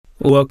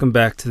Welcome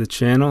back to the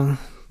channel.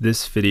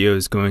 This video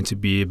is going to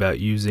be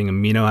about using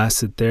amino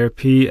acid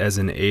therapy as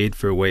an aid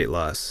for weight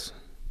loss.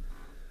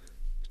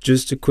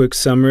 Just a quick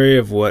summary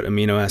of what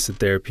amino acid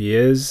therapy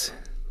is.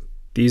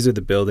 These are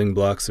the building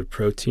blocks of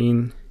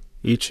protein.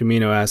 Each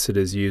amino acid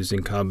is used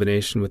in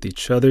combination with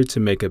each other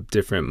to make up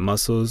different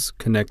muscles,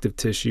 connective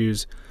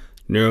tissues,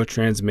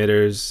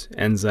 neurotransmitters,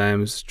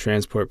 enzymes,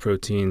 transport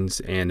proteins,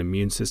 and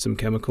immune system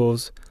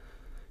chemicals.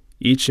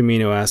 Each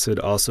amino acid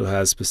also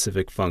has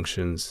specific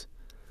functions.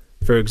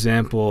 For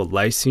example,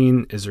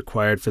 lysine is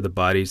required for the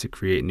body to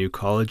create new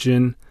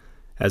collagen,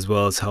 as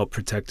well as help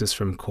protect us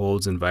from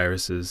colds and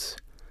viruses.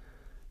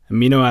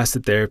 Amino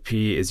acid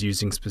therapy is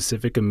using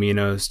specific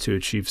aminos to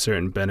achieve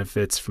certain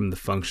benefits from the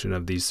function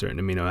of these certain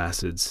amino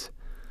acids.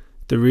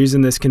 The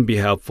reason this can be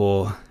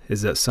helpful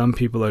is that some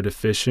people are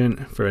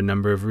deficient for a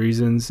number of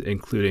reasons,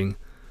 including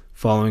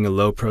following a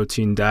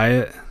low-protein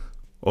diet,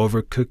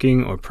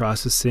 overcooking or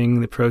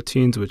processing the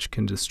proteins, which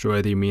can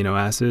destroy the amino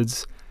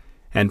acids,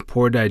 and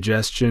poor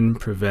digestion,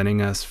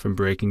 preventing us from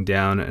breaking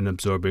down and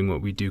absorbing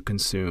what we do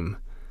consume.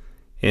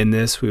 In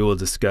this, we will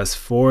discuss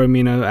 4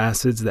 amino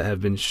acids that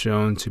have been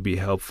shown to be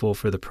helpful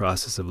for the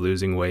process of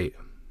losing weight.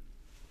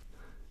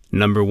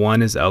 Number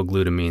 1 is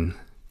L-glutamine.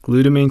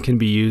 Glutamine can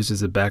be used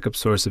as a backup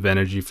source of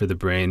energy for the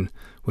brain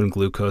when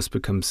glucose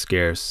becomes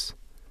scarce.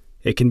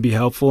 It can be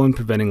helpful in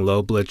preventing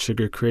low blood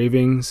sugar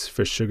cravings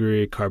for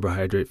sugary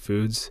carbohydrate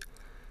foods.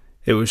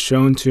 It was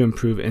shown to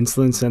improve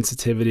insulin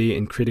sensitivity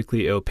in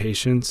critically ill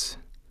patients.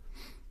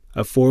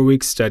 A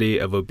 4-week study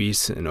of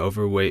obese and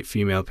overweight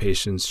female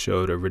patients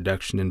showed a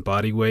reduction in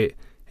body weight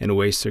and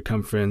waist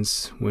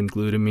circumference when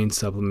glutamine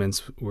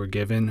supplements were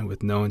given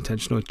with no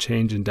intentional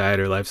change in diet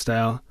or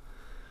lifestyle.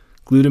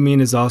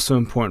 Glutamine is also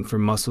important for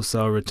muscle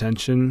cell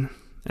retention,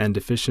 and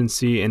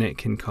deficiency in it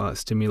can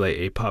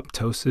stimulate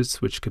apoptosis,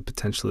 which could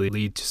potentially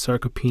lead to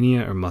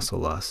sarcopenia or muscle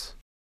loss.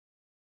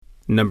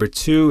 Number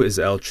 2 is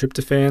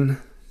L-tryptophan.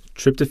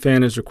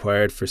 Tryptophan is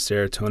required for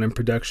serotonin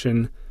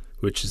production,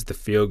 which is the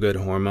feel-good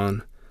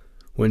hormone.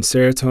 When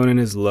serotonin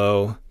is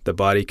low, the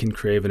body can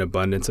crave an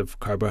abundance of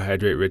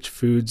carbohydrate-rich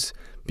foods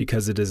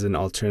because it is an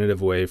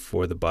alternative way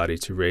for the body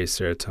to raise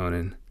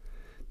serotonin.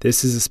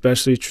 This is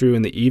especially true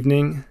in the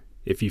evening.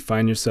 If you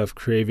find yourself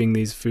craving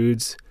these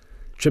foods,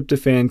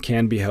 tryptophan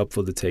can be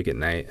helpful to take at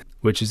night,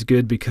 which is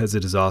good because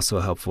it is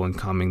also helpful in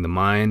calming the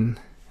mind,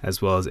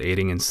 as well as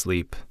aiding in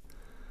sleep.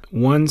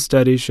 One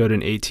study showed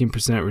an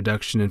 18%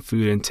 reduction in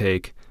food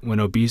intake when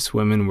obese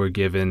women were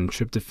given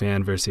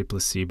tryptophan versus a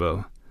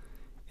placebo.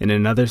 In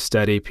another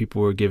study,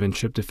 people were given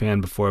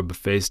tryptophan before a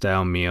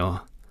buffet-style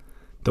meal.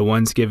 The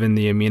ones given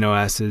the amino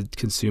acid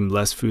consumed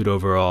less food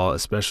overall,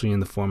 especially in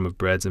the form of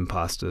breads and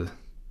pasta.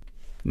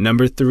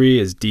 Number 3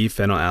 is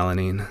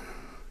D-phenylalanine.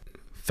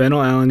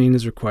 Phenylalanine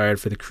is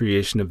required for the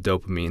creation of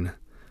dopamine.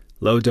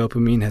 Low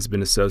dopamine has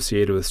been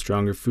associated with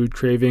stronger food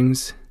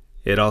cravings.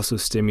 It also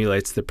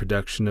stimulates the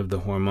production of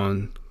the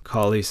hormone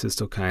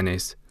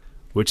cholecystokinin,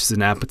 which is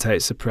an appetite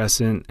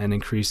suppressant and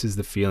increases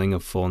the feeling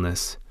of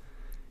fullness.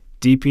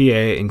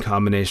 DPA in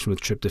combination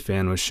with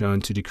tryptophan was shown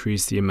to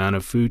decrease the amount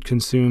of food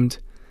consumed.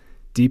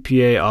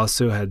 DPA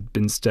also had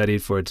been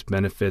studied for its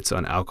benefits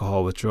on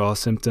alcohol withdrawal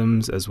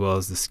symptoms as well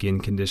as the skin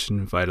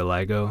condition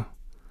vitiligo.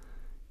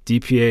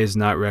 DPA is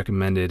not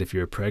recommended if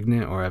you're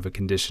pregnant or have a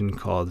condition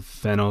called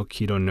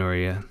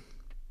phenylketonuria.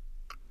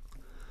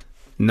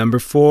 Number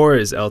 4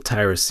 is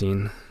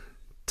L-tyrosine.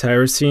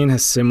 Tyrosine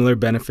has similar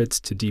benefits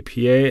to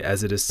DPA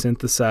as it is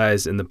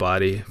synthesized in the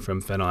body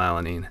from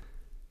phenylalanine.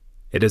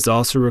 It is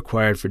also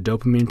required for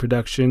dopamine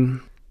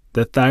production.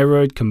 The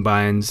thyroid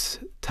combines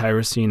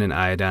tyrosine and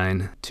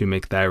iodine to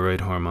make thyroid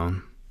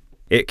hormone.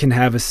 It can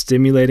have a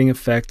stimulating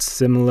effect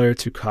similar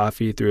to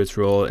coffee through its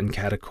role in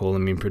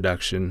catecholamine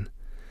production.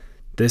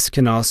 This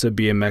can also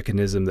be a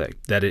mechanism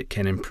that it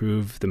can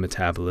improve the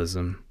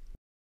metabolism.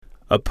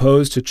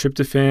 Opposed to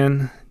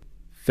tryptophan,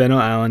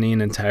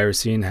 phenylalanine and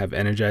tyrosine have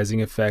energizing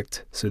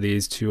effect, so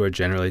these two are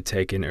generally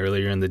taken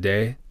earlier in the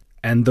day.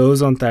 And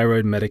those on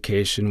thyroid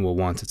medication will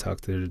want to talk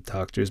to their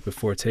doctors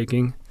before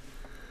taking.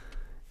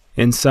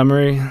 In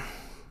summary,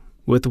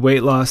 with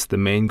weight loss, the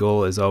main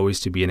goal is always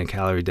to be in a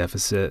calorie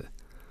deficit.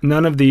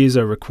 None of these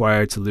are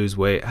required to lose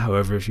weight.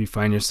 However, if you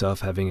find yourself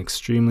having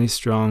extremely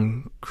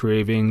strong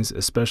cravings,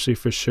 especially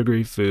for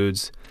sugary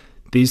foods,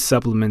 these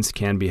supplements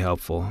can be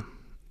helpful.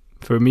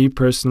 For me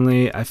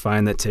personally, I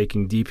find that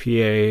taking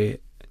DPA,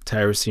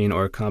 tyrosine,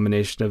 or a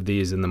combination of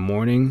these in the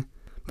morning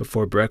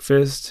before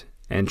breakfast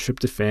and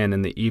tryptophan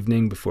in the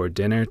evening before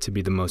dinner to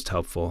be the most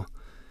helpful.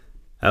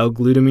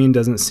 L-glutamine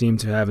doesn't seem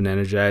to have an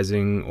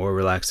energizing or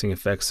relaxing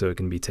effect, so it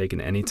can be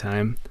taken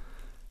anytime.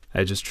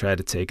 I just try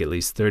to take at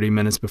least 30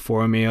 minutes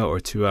before a meal or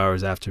 2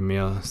 hours after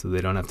meal so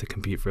they don't have to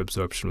compete for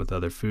absorption with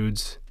other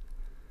foods.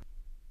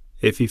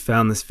 If you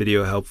found this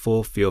video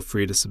helpful, feel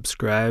free to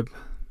subscribe.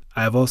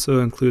 I have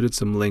also included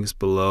some links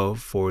below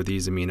for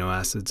these amino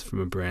acids from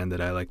a brand that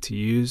I like to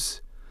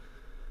use,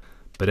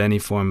 but any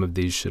form of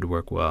these should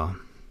work well.